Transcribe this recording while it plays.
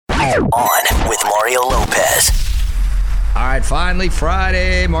On with Mario Lopez. All right, finally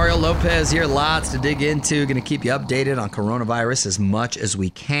Friday. Mario Lopez here. Lots to dig into. Going to keep you updated on coronavirus as much as we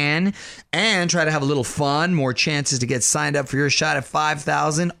can and try to have a little fun. More chances to get signed up for your shot at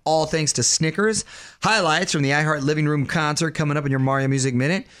 $5,000, all thanks to Snickers. Highlights from the iHeart Living Room concert coming up in your Mario Music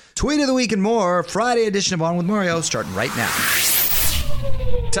Minute. Tweet of the week and more. Friday edition of On with Mario starting right now.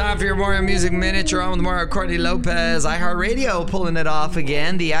 Time for your Mario Music Minute. You're on with Mario Courtney Lopez. iHeartRadio pulling it off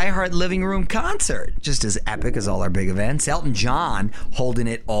again. The iHeart Living Room concert. Just as epic as all our big events. Elton John holding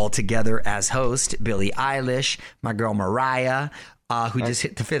it all together as host. Billie Eilish, my girl Mariah, who just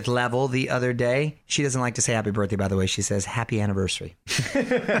hit the 5th level the other day. She doesn't like to say happy birthday, by the way. She says happy anniversary,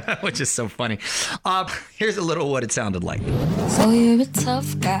 which is so funny. Here's a little what it sounded like. So you're a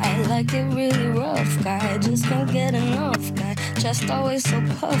tough guy, like it really rough guy. Just can't get enough guy, just always so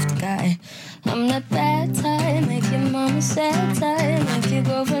puffed guy. I'm that bad type, make your mama sad type, make your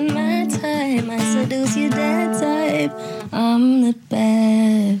girlfriend mad type, I seduce your dad type. I'm the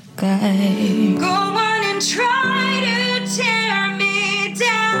bad guy. Go on and try to tear me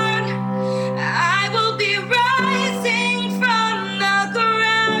down. I will be rising from the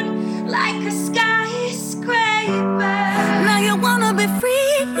ground like a skyscraper. Now you wanna be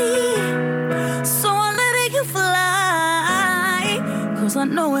free, so I'm letting you fly. Cause I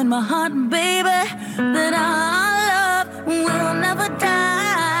know in my heart, baby, that our love will never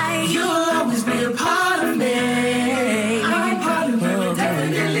die. You'll always be a part of me. I'm part of you,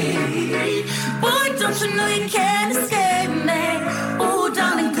 definitely. Boy, don't you know you can't escape me. Oh,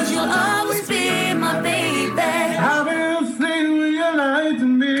 darling, cause you'll always be my baby. I've been seen when you lied to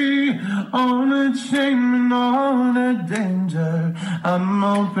me, all the shame and all the danger. I'm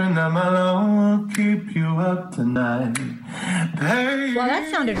hoping that my love will keep you up tonight. Baby. Well, that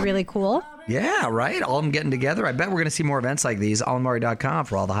sounded really cool. Yeah, right? All of them getting together. I bet we're going to see more events like these. OnMario.com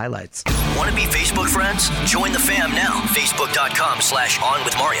for all the highlights. Want to be Facebook friends? Join the fam now.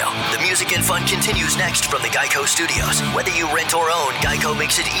 Facebook.com/OnWithMario. The music and fun continues next from the Geico Studios. Whether you rent or own, Geico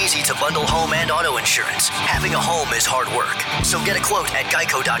makes it easy to bundle home and auto insurance. Having a home is hard work. So get a quote at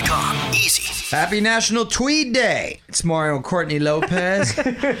Geico.com. Easy. Happy National Tweed Day. It's Mario Courtney Lopez.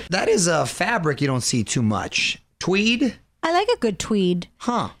 That is a fabric you don't see too much. Tweed? I like a good tweed.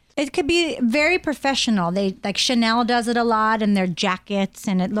 Huh. It could be very professional. They like Chanel does it a lot in their jackets,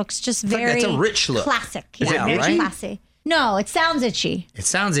 and it looks just very it's a rich look. Classic. Is yeah, it itchy? Classy. No, it sounds itchy. It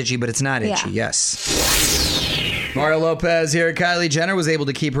sounds itchy, but it's not itchy. Yeah. Yes. Mario Lopez here. Kylie Jenner was able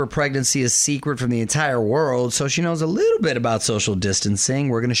to keep her pregnancy a secret from the entire world, so she knows a little bit about social distancing.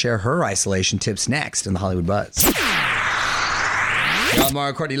 We're going to share her isolation tips next in the Hollywood Buzz. I'm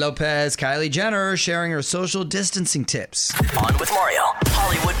Mario Courtney Lopez. Kylie Jenner sharing her social distancing tips. On with Mario.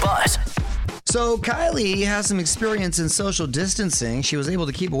 Hollywood Buzz. So Kylie has some experience in social distancing. She was able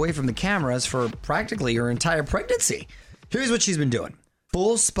to keep away from the cameras for practically her entire pregnancy. Here's what she's been doing.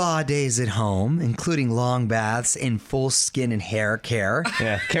 Full spa days at home, including long baths and full skin and hair care.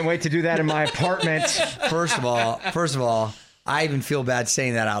 Yeah, can't wait to do that in my apartment. First of all, I even feel bad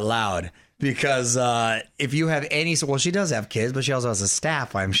saying that out loud. Because if you have any, well, she does have kids, but she also has a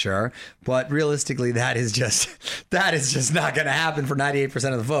staff, I'm sure. But realistically, that is just not going to happen for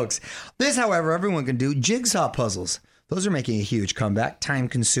 98% of the folks. This, however, everyone can do. Jigsaw puzzles. Those are making a huge comeback. Time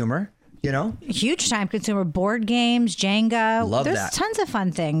consumer, you know? Huge time consumer. Board games, Jenga. Love There's that. tons of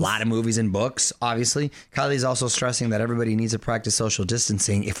fun things. A lot of movies and books, obviously. Kylie's also stressing that everybody needs to practice social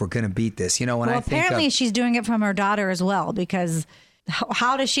distancing if we're going to beat this. You know, when well, I think apparently she's doing it from her daughter as well, because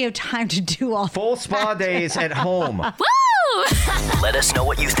how does she have time to do all Full spa days at home. Woo! Let us know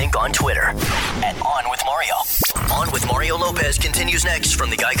what you think on Twitter at On With Mario. On with Mario Lopez continues next from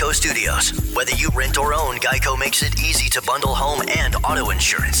the Geico Studios. Whether you rent or own, Geico makes it easy to bundle home and auto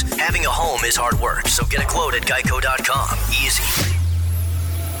insurance. Having a home is hard work, so get a quote at Geico.com. Easy.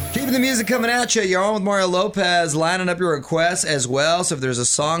 Keeping the music coming at you. You're on with Mario Lopez, lining up your requests as well. So if there's a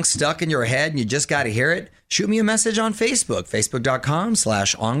song stuck in your head and you just got to hear it, shoot me a message on Facebook,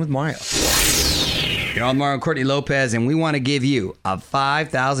 facebook.com/onwithmario. You're on Mario Courtney Lopez, and we want to give you a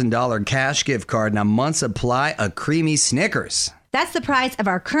 $5,000 cash gift card and a month's supply of creamy Snickers. That's the prize of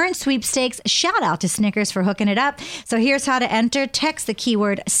our current sweepstakes. Shout out to Snickers for hooking it up. So here's how to enter. Text the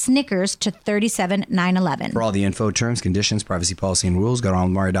keyword Snickers to 37911. For all the info, terms, conditions, privacy policy, and rules, go to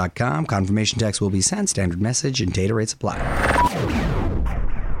onwithmario.com. Confirmation text will be sent. Standard message and data rates apply.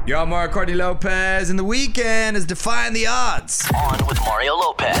 You're on Mario Courtney Lopez, and the weekend is defying the odds. On with Mario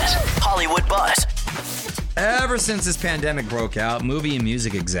Lopez. Hollywood Buzz. Ever since this pandemic broke out, movie and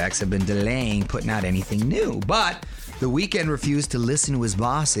music execs have been delaying putting out anything new. But The Weeknd refused to listen to his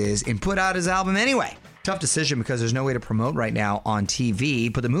bosses and put out his album anyway. Tough decision because there's no way to promote right now on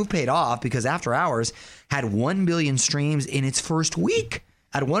TV, but the move paid off because After Hours had 1 billion streams in its first week.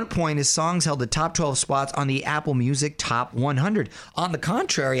 At one point, his songs held the top 12 spots on the Apple Music Top 100. On the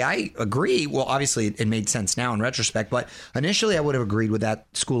contrary, I agree. Well, obviously, it made sense now in retrospect, but initially I would have agreed with that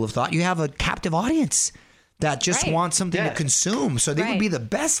school of thought. You have a captive audience that just wants something to consume, so they would be the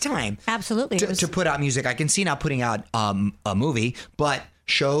best time Absolutely. to put out music. I can see now putting out a movie, but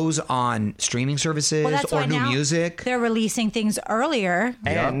shows on streaming services or new music. They're releasing things earlier.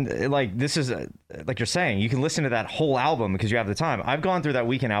 And like this is like you're saying, you can listen to that whole album because you have the time. I've gone through that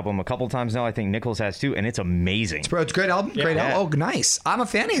Weekend album a couple times now. I think Nicholas has too, and it's amazing. It's a great album. Great album. Oh, nice. I'm a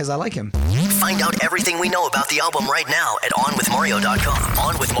fan of his. I like him. Find out everything we know about the album right now at OnWithMario.com.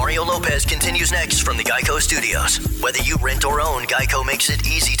 On with Mario Lopez continues next from the Geico Studios. Whether you rent or own, Geico makes it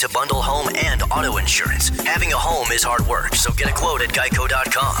easy to bundle home and auto insurance. Having a home is hard work, so get a quote at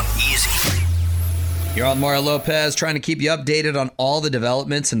Geico.com. Easy. You're on Mario Lopez, trying to keep you updated on all the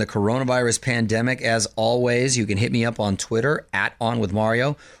developments in the coronavirus pandemic. As always, you can hit me up on Twitter at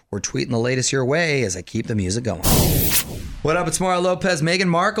OnWithMario or tweeting the latest your way as I keep the music going. What up, it's Mario Lopez. Meghan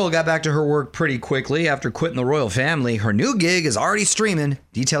Markle got back to her work pretty quickly after quitting the royal family. Her new gig is already streaming.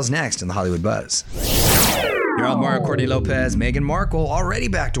 Details next in the Hollywood Buzz. You're on Mario Courtney Lopez. Meghan Markle already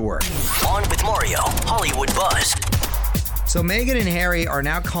back to work. On with Mario, Hollywood Buzz. So Meghan and Harry are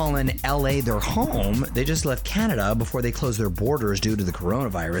now calling LA their home. They just left Canada before they closed their borders due to the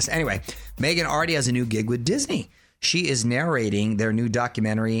coronavirus. Anyway, Meghan already has a new gig with Disney. She is narrating their new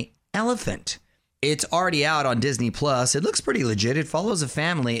documentary, Elephant. It's already out on Disney Plus. It looks pretty legit. It follows a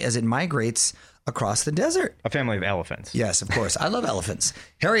family as it migrates across the desert. A family of elephants. Yes, of course. I love elephants.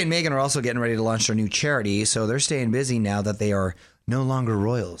 Harry and Meghan are also getting ready to launch their new charity, so they're staying busy now that they are no longer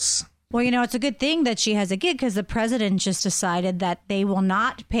royals. Well, you know, it's a good thing that she has a gig because the president just decided that they will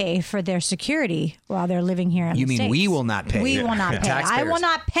not pay for their security while they're living here in You the mean States. we will not pay? We will not pay. I Taxpayers. will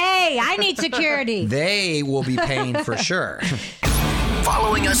not pay. I need security. They will be paying for sure.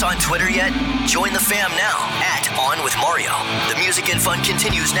 Following us on Twitter yet? Join the fam now at On With Mario. The music and fun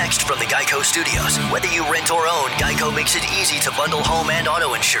continues next from the Geico Studios. Whether you rent or own, Geico makes it easy to bundle home and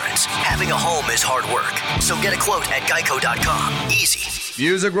auto insurance. Having a home is hard work, so get a quote at Geico.com. Easy.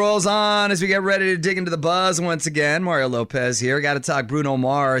 Music rolls on as we get ready to dig into the buzz once again. Mario Lopez here. Got to talk Bruno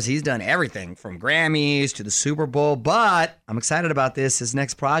Mars. He's done everything from Grammys to the Super Bowl, but I'm excited about this. His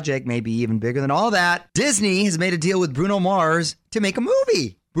next project may be even bigger than all that. Disney has made a deal with Bruno Mars to make a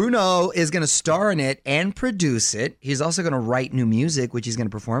movie. Bruno is going to star in it and produce it. He's also going to write new music, which he's going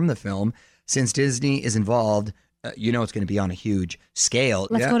to perform in the film. Since Disney is involved, you know it's going to be on a huge scale.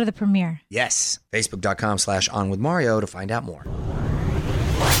 Let's go to the premiere. Yes. Facebook.com/OnWithMario to find out more.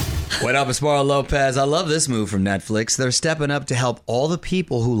 What up, it's Mario Lopez. I love this move from Netflix. They're stepping up to help all the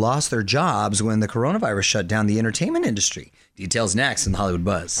people who lost their jobs when the coronavirus shut down the entertainment industry. Details next in the Hollywood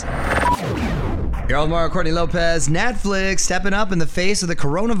Buzz. You're on Mario Courtney Lopez. Netflix stepping up in the face of the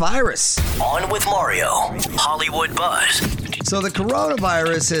coronavirus. On with Mario, Hollywood Buzz. So the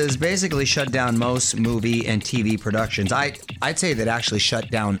coronavirus has basically shut down most movie and TV productions. I'd say that actually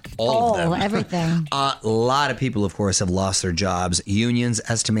shut down all of them. Everything. A lot of people, of course, have lost their jobs. Unions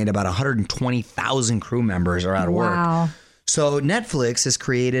estimate about 120,000 crew members are out of work. Wow. So Netflix has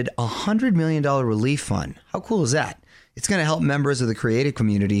created a $100 million relief fund. How cool is that? It's going to help members of the creative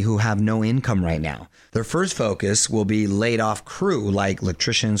community who have no income right now. Their first focus will be laid off crew like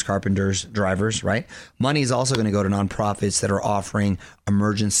electricians, carpenters, drivers, right? Money is also going to go to nonprofits that are offering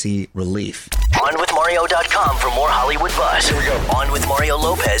emergency relief. OnWithMario.com for more Hollywood Buzz. Here we go. On with Mario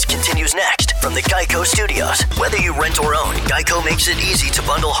Lopez continues next from the Geico Studios. Whether you rent or own, Geico makes it easy to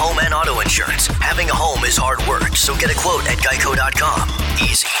bundle home and auto insurance. Having a home is hard work, so get a quote at Geico.com.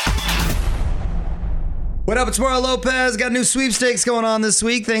 Easy. What up, it's Mario Lopez. Got a new sweepstakes going on this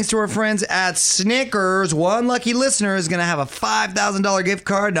week thanks to our friends at Snickers. One lucky listener is going to have a $5,000 gift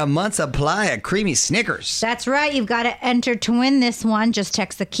card and a month's supply of creamy Snickers. That's right. You've got to enter to win this one. Just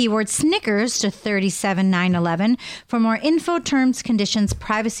text the keyword Snickers to 37911. For more info, terms, conditions,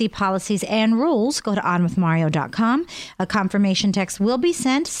 privacy policies, and rules, go to onwithmario.com. A confirmation text will be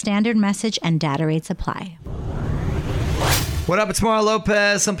sent. Standard message and data rates apply. What up, it's Mario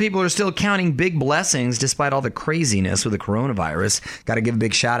Lopez. Some people are still counting big blessings despite all the craziness with the coronavirus. Got to give a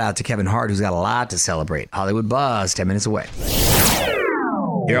big shout out to Kevin Hart, who's got a lot to celebrate. Hollywood Buzz, 10 minutes away.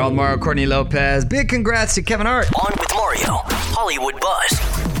 You're on Mario Courtney Lopez. Big congrats to Kevin Hart. On with Mario, Hollywood Buzz.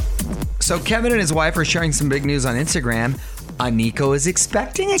 So Kevin and his wife are sharing some big news on Instagram. Nico is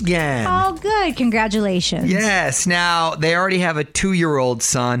expecting again. Oh, good. Congratulations. Yes. Now, they already have a 2-year-old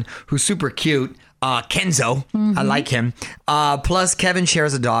son who's super cute. Kenzo. I like him. Plus, Kevin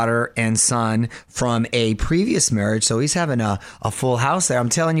shares a daughter and son from a previous marriage, so he's having a full house there. I'm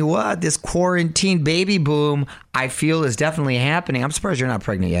telling you what, this quarantine baby boom, I feel, is definitely happening. I'm surprised you're not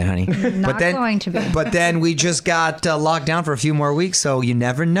pregnant yet, honey. Not going to be. But then we just got locked down for a few more weeks, so you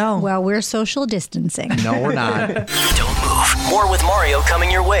never know. Well, we're social distancing. No, we're not. Don't move. More with Mario coming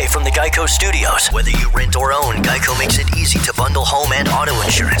your way from the Geico Studios. Whether you rent or own, Geico makes it easy to bundle home and auto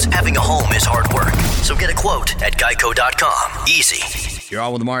insurance. Having a home is hard work. So get a quote at geico.com. Easy. You're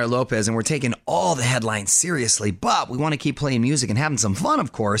on with Mario Lopez, and we're taking all the headlines seriously, but we want to keep playing music and having some fun,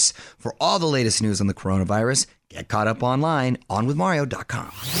 of course. For all the latest news on the coronavirus, get caught up online,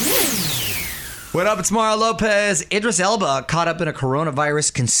 onwithmario.com. What up? It's Mario Lopez. Idris Elba caught up in a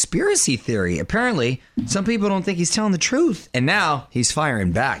coronavirus conspiracy theory. Apparently, some people don't think he's telling the truth, and now he's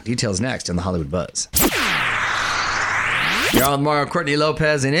firing back. Details next in the Hollywood Buzz. You're on with Mario, Courtney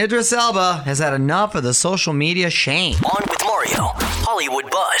Lopez, and Idris Elba has had enough of the social media shame. On with Mario, Hollywood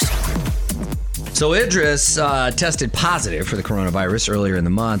Buzz. So Idris tested positive for the coronavirus earlier in the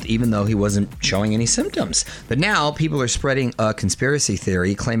month, even though he wasn't showing any symptoms. But now people are spreading a conspiracy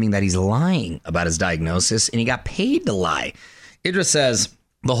theory claiming that he's lying about his diagnosis, and he got paid to lie. Idris says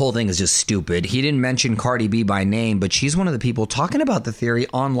the whole thing is just stupid. He didn't mention Cardi B by name, but she's one of the people talking about the theory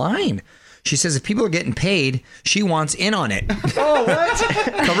online. She says if people are getting paid, she wants in on it. Oh, what?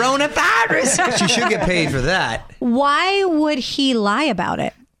 Coronavirus. She should get paid for that. Why would he lie about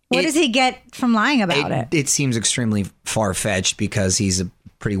it? What does he get from lying about it? It seems extremely far-fetched because he's a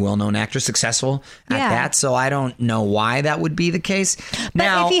pretty well-known actor, successful at that. So I don't know why that would be the case.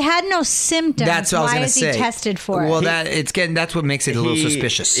 But if he had no symptoms, that's what I was why gonna is say. he tested for it? Well, that's what makes it a little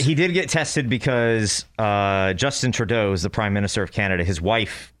suspicious. He did get tested because Justin Trudeau is the Prime Minister of Canada. His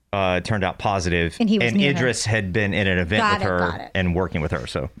wife turned out positive, and Idris had been in an event with her and working with her.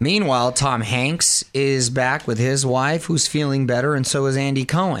 So meanwhile, Tom Hanks is back with his wife, who's feeling better, and so is Andy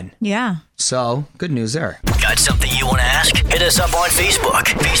Cohen. Yeah. So, good news there. Got something you want to ask? Hit us up on Facebook.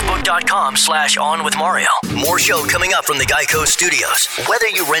 Facebook.com/OnWithMario. More show coming up from the Geico Studios. Whether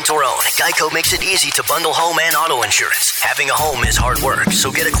you rent or own, Geico makes it easy to bundle home and auto insurance. Having a home is hard work,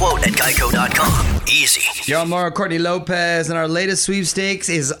 so get a quote at Geico.com. Easy. Yo, Mario, Courtney Lopez, and our latest sweepstakes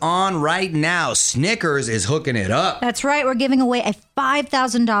is on right now. Snickers is hooking it up. That's right. We're giving away a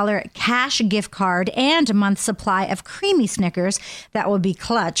 $5,000 cash gift card and a month's supply of creamy Snickers. That will be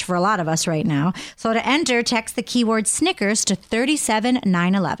clutch for a lot of us right now. So to enter, text the keyword Snickers to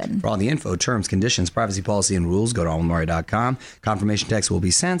 37911. For all the info, terms, conditions, privacy policy, and rules, go to onwithmario.com. Confirmation text will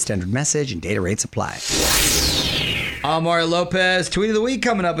be sent, standard message, and data rates apply. I'm Mario Lopez. Tweet of the week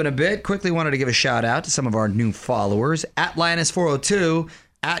coming up in a bit. Quickly wanted to give a shout out to some of our new followers at Linus402,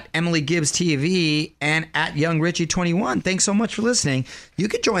 at Emily Gibbs TV, and at Young Richie 21. Thanks so much for listening. You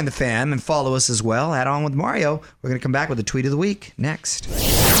could join the fam and follow us as well at On With Mario. We're going to come back with the tweet of the week next.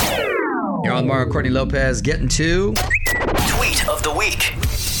 You're on Mario, Courtney Lopez, getting to Tweet of the week.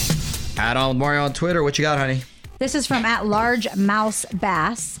 at On With Mario on Twitter. What you got, honey? This is from at Large Mouse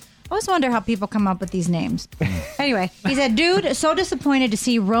Bass. I always wonder how people come up with these names. Anyway, he said, dude, so disappointed to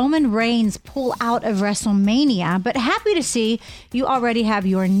see Roman Reigns pull out of WrestleMania, but happy to see you already have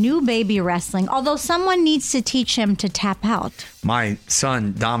your new baby wrestling, although someone needs to teach him to tap out. My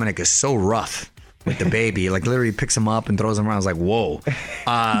son, Dominic, is so rough with the baby. Like, literally picks him up and throws him around. I was like, whoa.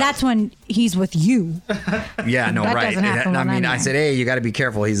 That's when he's with you. Yeah, no, That right. doesn't happen I when mean, I'm I there. said, hey, you got to be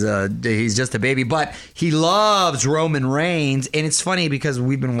careful. He's just a baby, but he loves Roman Reigns, and it's funny because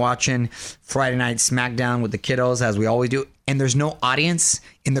we've been watching Friday Night SmackDown with the kiddos as we always do, and there's no audience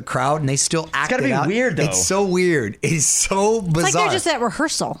in the crowd, and they still act it out. It's gotta be weird, though. It's so weird. It's so bizarre. It's like they're just at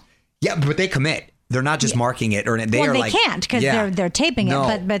rehearsal. Yeah, but they commit. They're not just marking it, or they Well, are they like can't because they're taping No.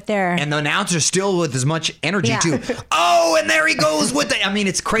 it, but they're and the announcer's still with as much energy Yeah. too. Oh, and there he goes with it. I mean,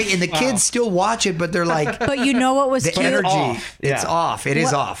 it's crazy, and the kids still watch it, but they're like, But you know what was the cute? energy, off. it's Yeah. off. It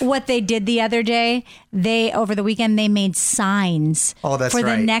is off. What they did the other day, over the weekend, they made signs Oh, that's for the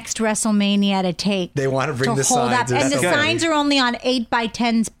right. next WrestleMania to take. They want to bring the hold signs. up, and the That's so signs are only on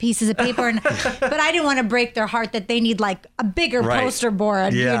 8x10 pieces of paper. And but I didn't want to break their heart that they need like a bigger Right. poster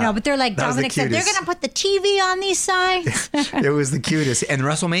board, Yeah. But they're like That was the Dominic said, they're cutest. going to put the TV on these signs. It was the cutest. And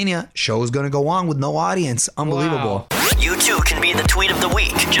WrestleMania show is going to go on with no audience. Unbelievable. You too can be the tweet of the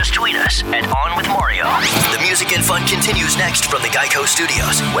week. Just tweet us at On With Mario. The music and fun continues next from the Geico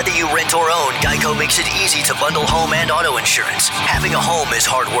Studios. Whether you rent or own, Geico makes it easy to bundle home and auto insurance. Having a home is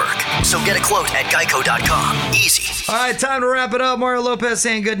hard work, so get a quote at Geico.com. Easy. All right, time to wrap it up. Mario Lopez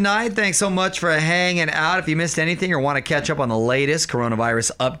saying good night. Thanks so much for hanging out. If you missed anything or want to catch up on the latest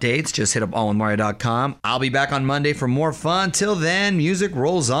coronavirus updates, just hit up onwithmario.com. I'll be back on Monday for more fun. Till then, music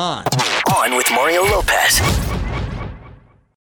rolls on. On with Mario Lopez.